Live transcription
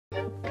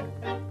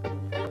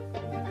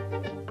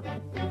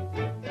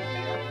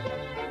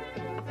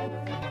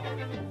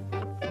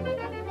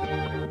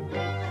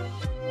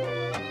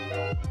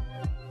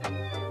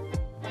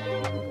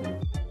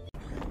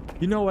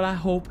You know what I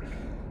hope?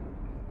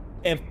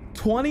 If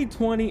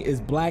 2020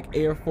 is Black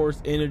Air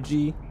Force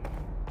energy,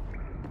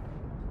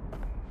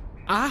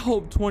 I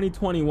hope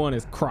 2021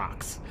 is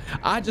Crocs.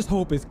 I just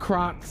hope it's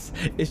Crocs.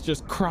 It's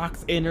just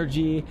Crocs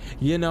energy.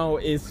 You know,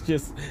 it's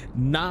just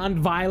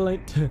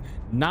non-violent,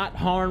 not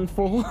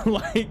harmful.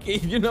 Like,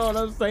 you know what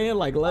I'm saying?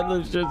 Like, let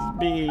us just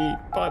be,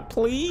 but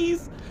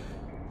please.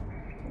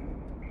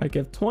 Like,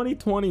 if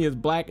 2020 is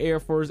Black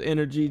Air Force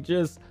energy,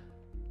 just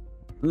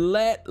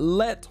let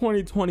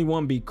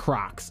 2021 be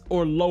Crocs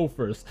or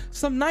loafers,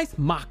 some nice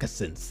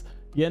moccasins,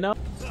 you know?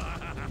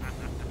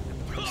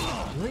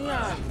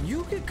 Leon,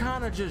 you could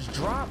kind of just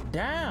drop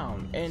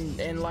down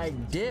and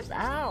like dip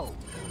out,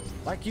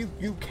 like you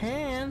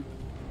can.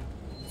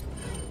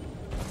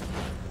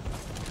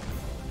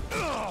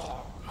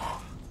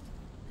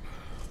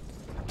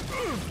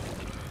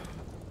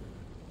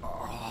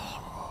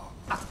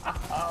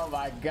 Oh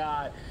my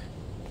God.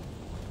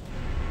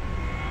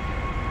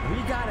 We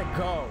gotta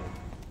go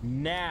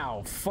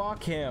now.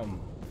 Fuck him.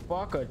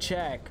 Fuck a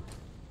check.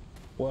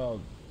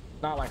 Well,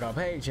 not like a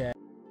paycheck.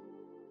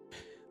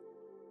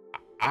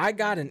 I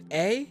got an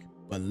A,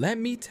 but let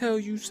me tell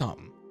you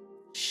something.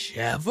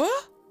 Sheva,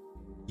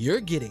 you're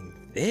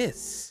getting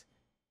this.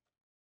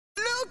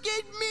 Look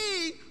at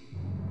me.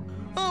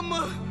 I'm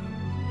a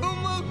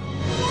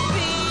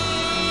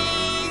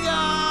big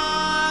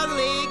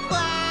ugly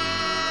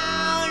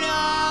clown.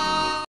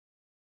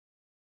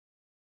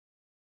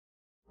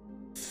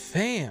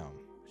 Fam,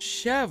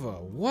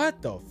 Sheva,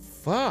 what the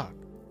fuck?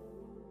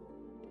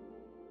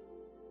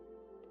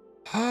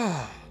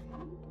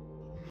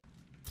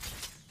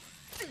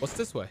 What's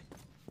this way?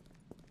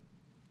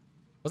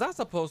 Was I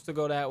supposed to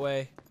go that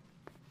way?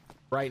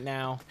 Right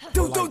now?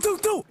 Do.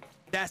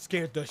 That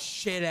scared the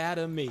shit out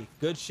of me.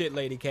 Good shit,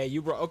 Lady K.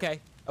 You bro. Okay.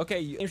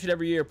 You aim shit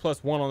every year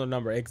plus 1 on the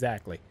number.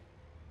 Exactly.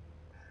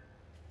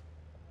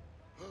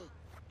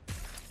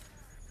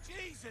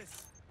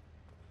 Jesus.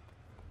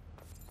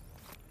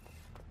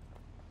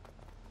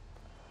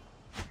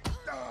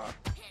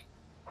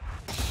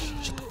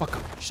 Shut the fuck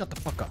up. Shut the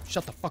fuck up.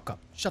 Shut the fuck up.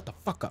 Shut the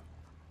fuck up.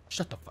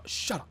 Shut up.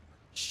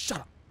 Shut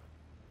up.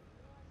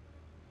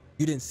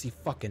 You didn't see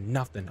fucking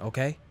nothing,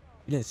 okay?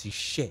 You didn't see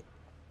shit.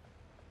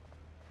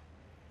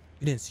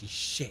 You didn't see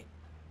shit.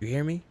 You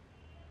hear me?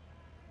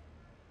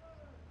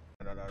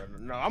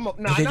 No. I'm a,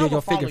 no, Okay, no, yo,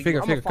 follow figure. you.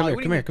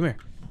 Come here.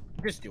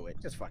 Just do it.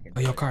 Just fucking. Oh,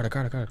 yo, Carter,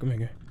 come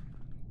here.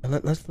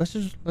 Let's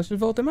just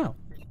vote them out.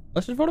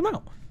 Let's just vote them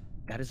out.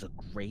 That is a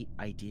great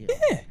idea.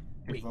 Yeah.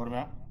 Wait. Vote him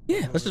out.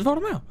 Yeah, let's just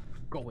vote them out.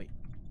 Go wave.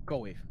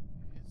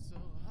 It's so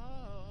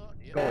hard.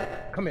 Yeah. Go wave.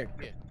 Come here.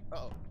 Yeah.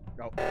 Uh-oh.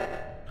 Go.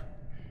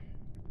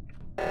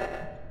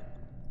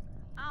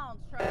 I don't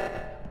trust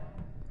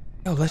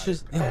Yo, let's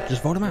just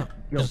vote them out.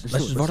 Let's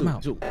just vote them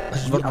out.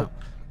 Let's just vote them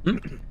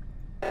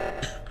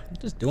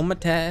out. Just doing my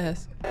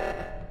task.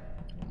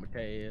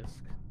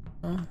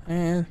 Oh,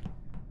 man.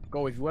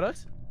 Go wave. You with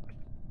us?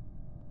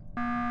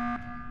 I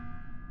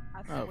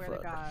Oh, swear to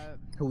fuck. God.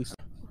 Who we?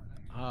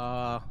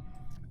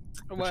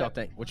 What y'all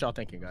think? What y'all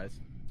thinking, guys?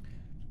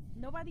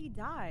 Nobody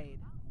died.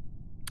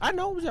 I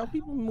know, y'all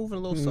people moving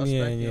a little suspect.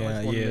 Yeah, you know, I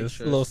just wanna make it's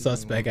sure a little it's, you know,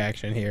 suspect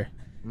action here.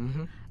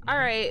 Mm-hmm. All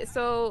right,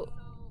 so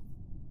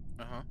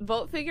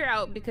vote figure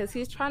out because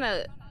he's trying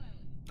to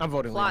I'm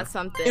voting plot Lena.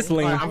 something. It's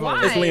Lena. I'm Why?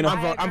 voting. It's Lena.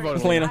 I'm voting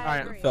It's Lena. Lena.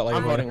 All right. Felt like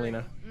I'm Lena. voting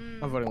Lena.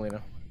 I'm voting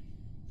Lena.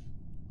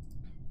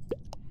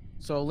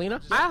 So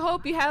Lena. I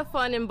hope you have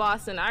fun in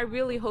Boston. I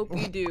really hope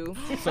you do.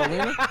 So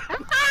Lena.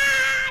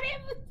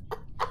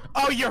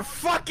 Oh, you're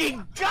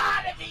fucking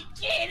gotta be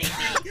kidding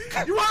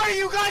me! Why are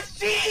you guys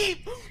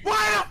cheap?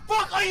 Why the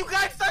fuck are you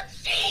guys so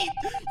cheap?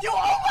 You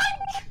oh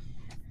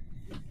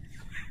my!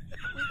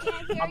 We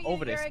can't hear I'm you.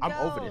 over this. Here it I'm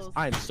over goes. this.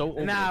 I am so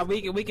over Nah,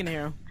 this. we can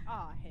hear him. Oh,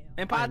 hell.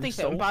 And I I am think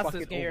so so. Imposters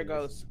fucking can hear over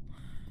ghosts.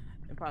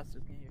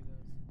 Imposters can hear ghosts.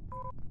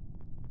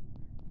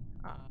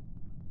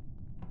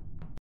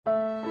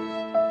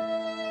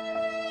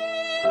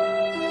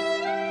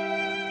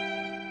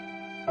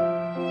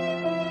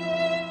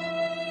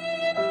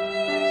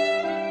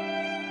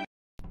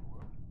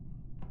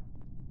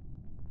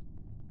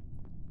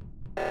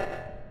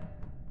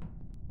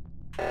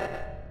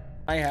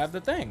 I have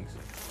the things.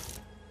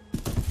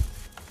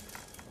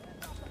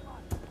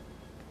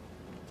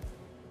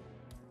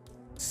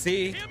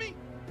 See?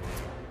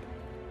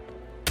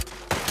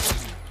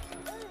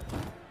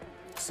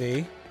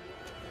 See?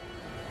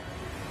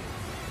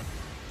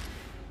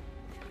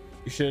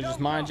 You should have just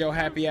mind your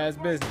happy ass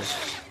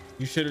business.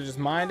 You should have just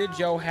minded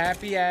your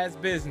happy ass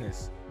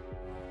business.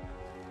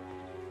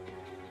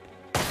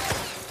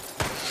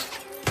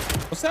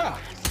 What's up?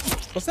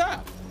 What's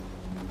up?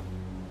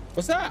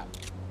 What's up?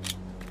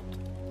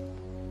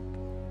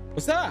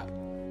 What's up?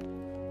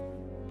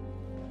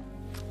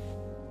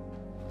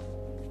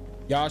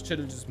 Y'all should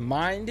have just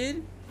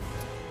minded.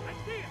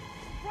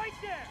 Right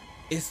there.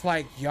 It's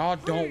like y'all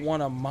don't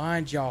want to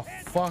mind y'all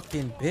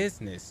fucking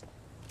business.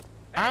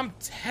 I'm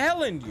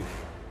telling you.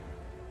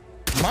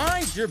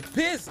 Mind your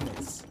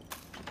business.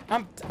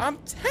 I'm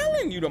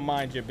telling you to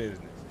mind your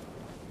business.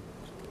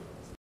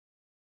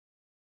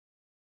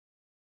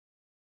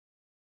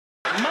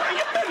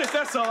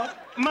 that's all.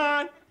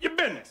 Mind your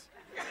business.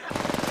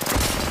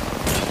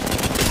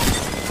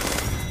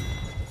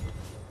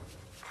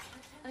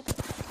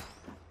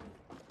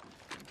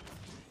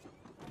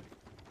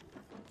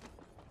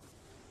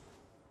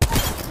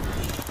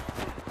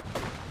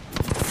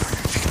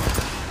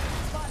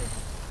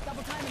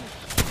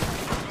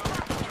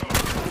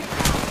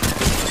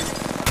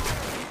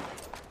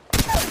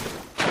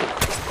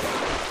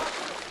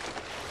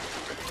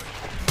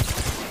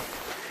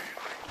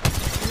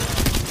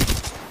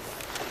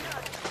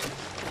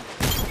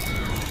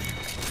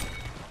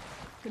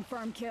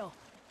 Confirm kill.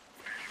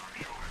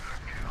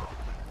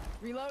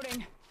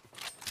 Reloading.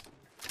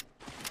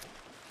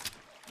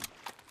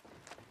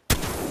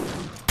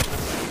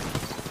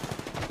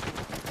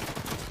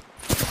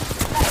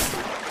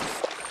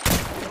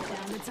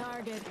 Down the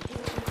target.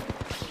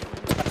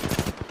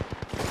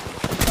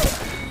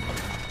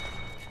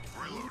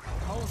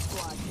 Whole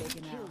squad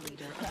taken out.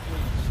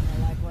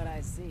 I like what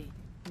I see.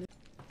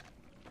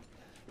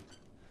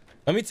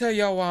 Let me tell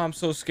y'all why I'm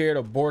so scared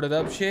of boarded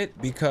up shit,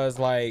 because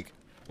like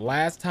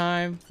last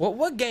time,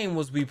 what game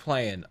was we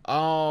playing?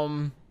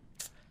 What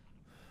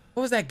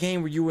was that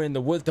game where you were in the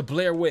woods? The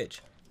Blair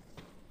Witch.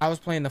 I was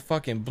playing the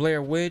fucking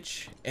Blair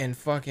Witch and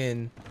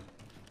fucking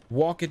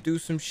walking through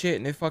some shit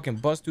and it fucking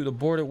bust through the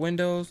boarded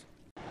windows.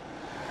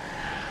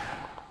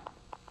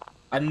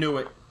 I knew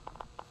it.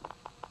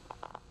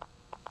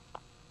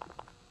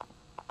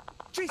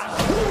 Jesus.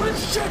 Holy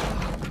shit!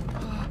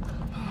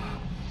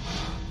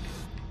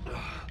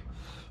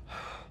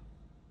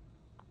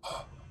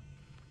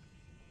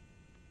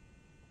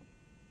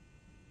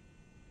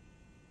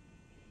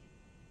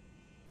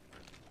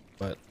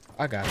 But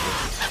I got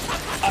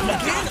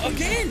this.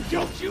 Again!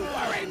 Don't you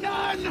worry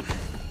none!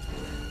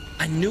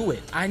 I knew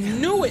it. I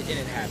knew it and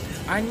it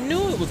happened. I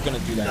knew it was gonna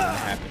do that and it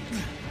happened.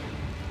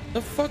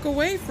 The fuck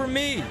away from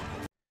me.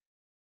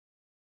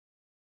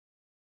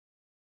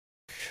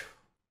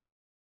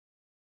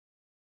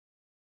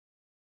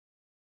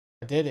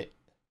 I did it.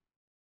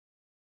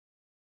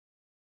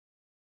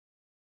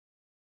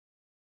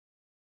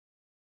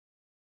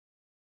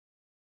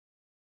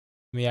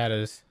 Get me out of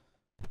this.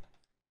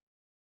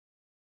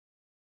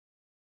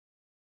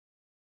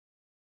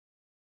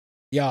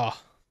 Yeah.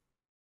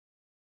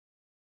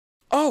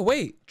 Oh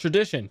wait,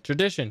 tradition.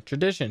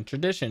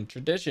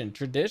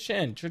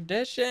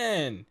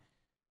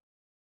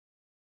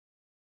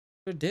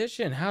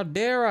 How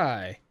dare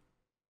I?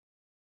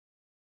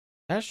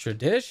 That's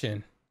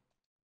tradition.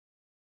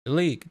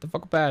 Delete. Get the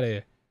fuck up out of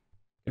here.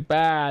 Get up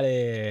out of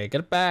here. Get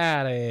up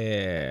out of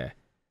here.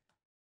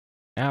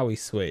 Now we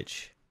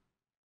switch.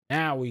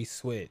 I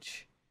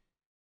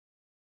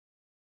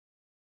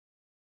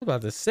was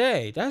about to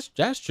say,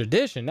 that's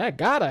tradition. That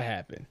gotta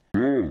happen.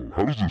 Oh,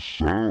 how does this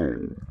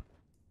sound?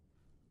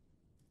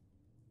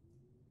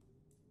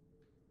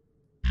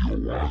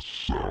 Yo, I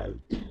sound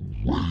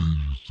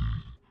crazy.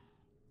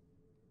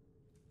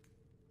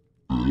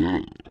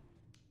 Yeah.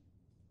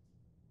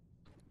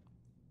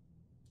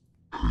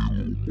 Hey,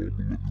 little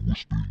mama, let me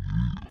whisper in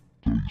your ear.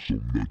 Tell you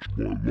something that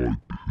you might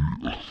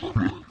like to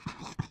hear.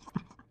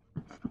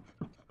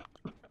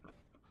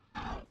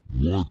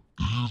 What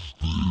is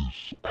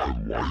this? I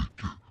like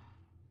it.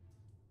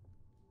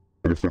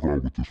 I'm gonna fuck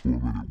around with this for a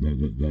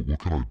minute. What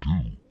can I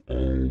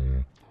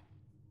do?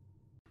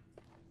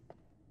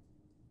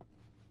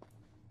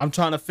 I'm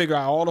trying to figure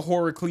out all the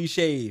horror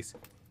cliches.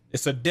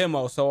 It's a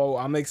demo, so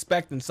I'm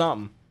expecting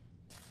something.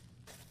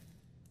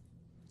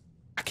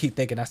 I keep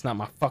thinking that's not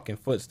my fucking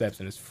footsteps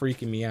and it's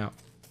freaking me out.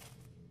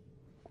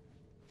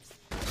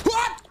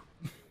 What?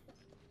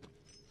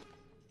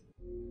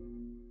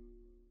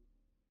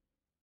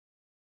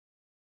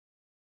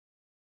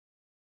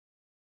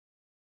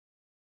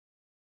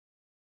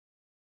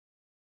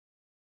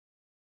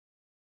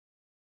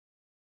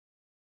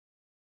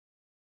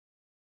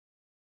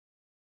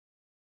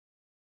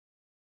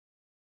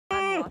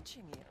 I'm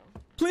watching you.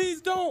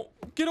 Please don't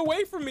get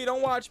away from me.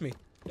 Don't watch me.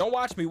 Don't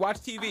watch me. Watch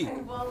TV.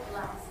 Who won't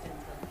last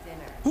until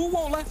dinner? Who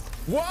won't last?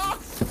 What?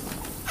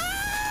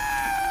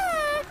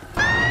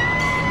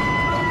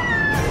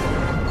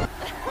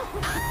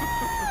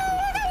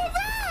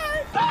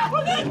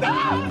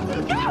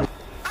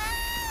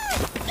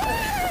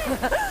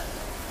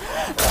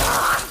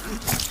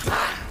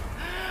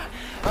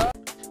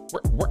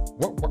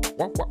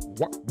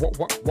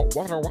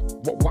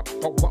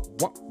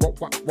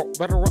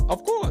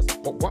 Of course.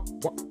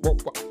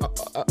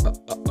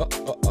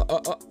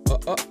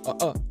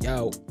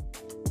 Yo,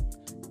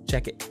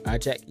 check it. I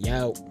check.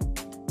 Yo,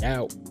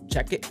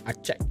 check it. I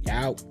check.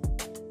 Yo,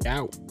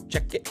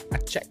 check it. I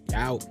check.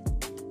 Yo,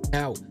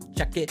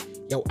 check it.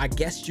 Yo, I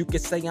guess you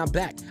could say I'm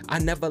back. I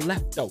never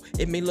left though.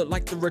 It may look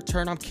like the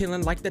return, I'm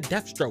killing like the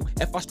Deathstroke.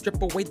 If I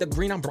strip away the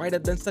green, I'm brighter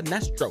than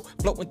Sinestro.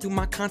 Floating through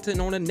my content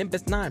on a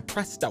Nimbus 9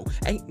 Presto.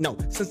 Ain't no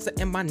censor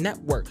in my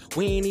network.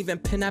 We ain't even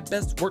pin at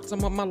best work.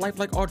 Some of my life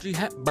like Audrey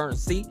Hepburn,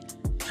 see?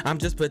 I'm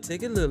just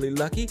particularly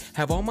lucky.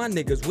 Have all my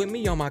niggas with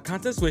me on my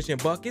content switching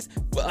buckets.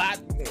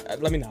 But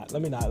let me not.